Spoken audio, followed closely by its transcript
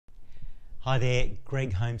Hi there,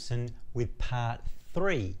 Greg Homeson with part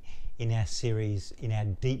 3 in our series, in our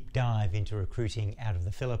deep dive into recruiting out of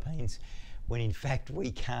the Philippines, when in fact we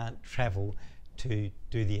can't travel to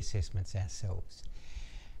do the assessments ourselves.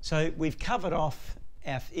 So we've covered off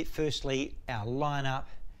firstly our lineup,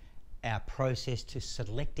 our process to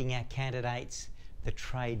selecting our candidates, the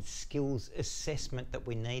trade skills assessment that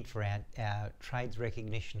we need for our Trades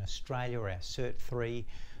Recognition Australia or our Cert 3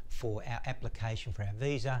 for our application for our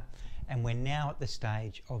visa, and we're now at the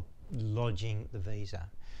stage of lodging the visa.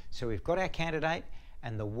 So we've got our candidate,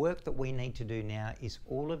 and the work that we need to do now is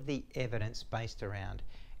all of the evidence based around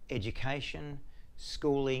education,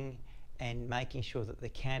 schooling, and making sure that the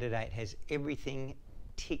candidate has everything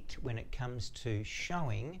ticked when it comes to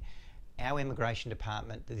showing our immigration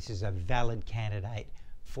department that this is a valid candidate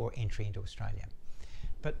for entry into Australia.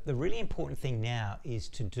 But the really important thing now is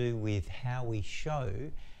to do with how we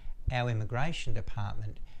show our immigration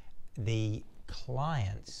department the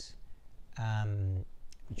client's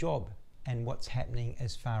job and what's happening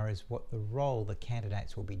as far as what the role the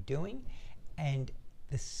candidates will be doing and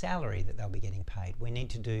the salary that they'll be getting paid. We need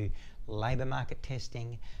to do labour market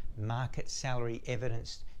testing, market salary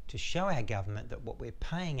evidence to show our government that what we're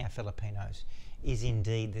paying our Filipinos is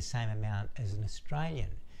indeed the same amount as an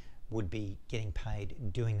Australian would be getting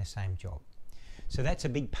paid doing the same job. So that's a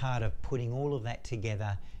big part of putting all of that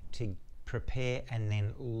together to prepare and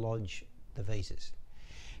then lodge the visas.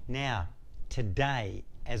 Now, today,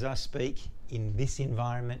 as I speak, in this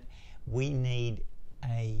environment, we need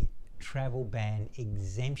a travel ban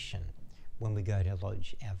exemption when we go to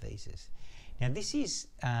lodge our visas. Now, this is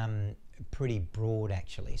pretty broad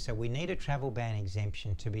actually. So we need a travel ban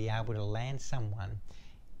exemption to be able to land someone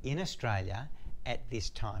in Australia at this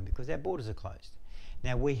time because our borders are closed.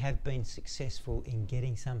 Now, we have been successful in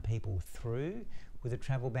getting some people through with a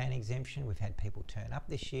travel ban exemption. We've had people turn up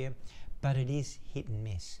this year, but it is hit and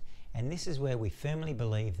miss. And this is where we firmly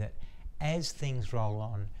believe that as things roll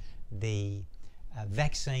on, the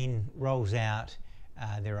vaccine rolls out,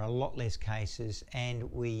 there are a lot less cases,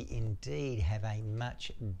 and we indeed have a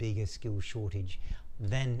much bigger skills shortage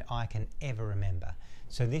than I can ever remember.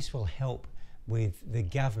 So this will help with the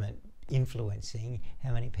government influencing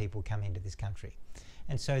how many people come into this country.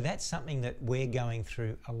 And so that's something that we're going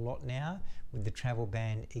through a lot now with the travel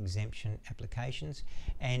ban exemption applications,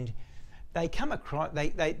 and they come across,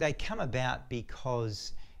 they come about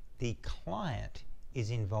because the client is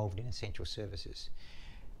involved in essential services.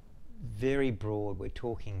 Very broad, we're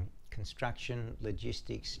talking construction,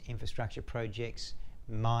 logistics, infrastructure projects,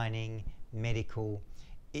 mining, medical.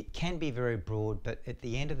 It can be very broad, but at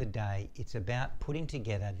the end of the day, it's about putting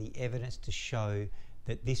together the evidence to show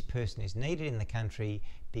that this person is needed in the country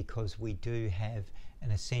because we do have an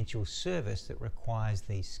essential service that requires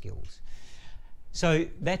these skills. So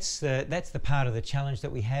that's the part of the challenge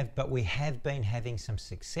that we have, but we have been having some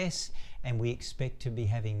success, and we expect to be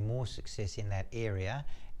having more success in that area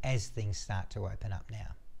as things start to open up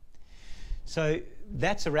now. So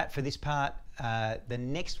that's a wrap for this part. The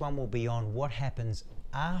next one will be on what happens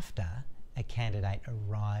after a candidate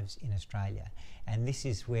arrives in Australia, and this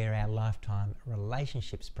is where our lifetime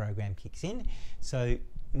relationships program kicks in. So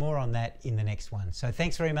more on that in the next one. So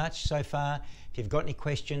thanks very much so far. If you've got any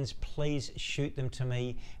questions, please shoot them to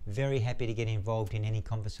me. Very happy to get involved in any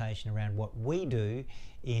conversation around what we do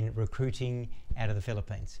in recruiting out of the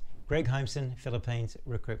Philippines. Greg Homeson, Philippines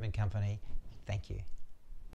Recruitment Company. Thank you.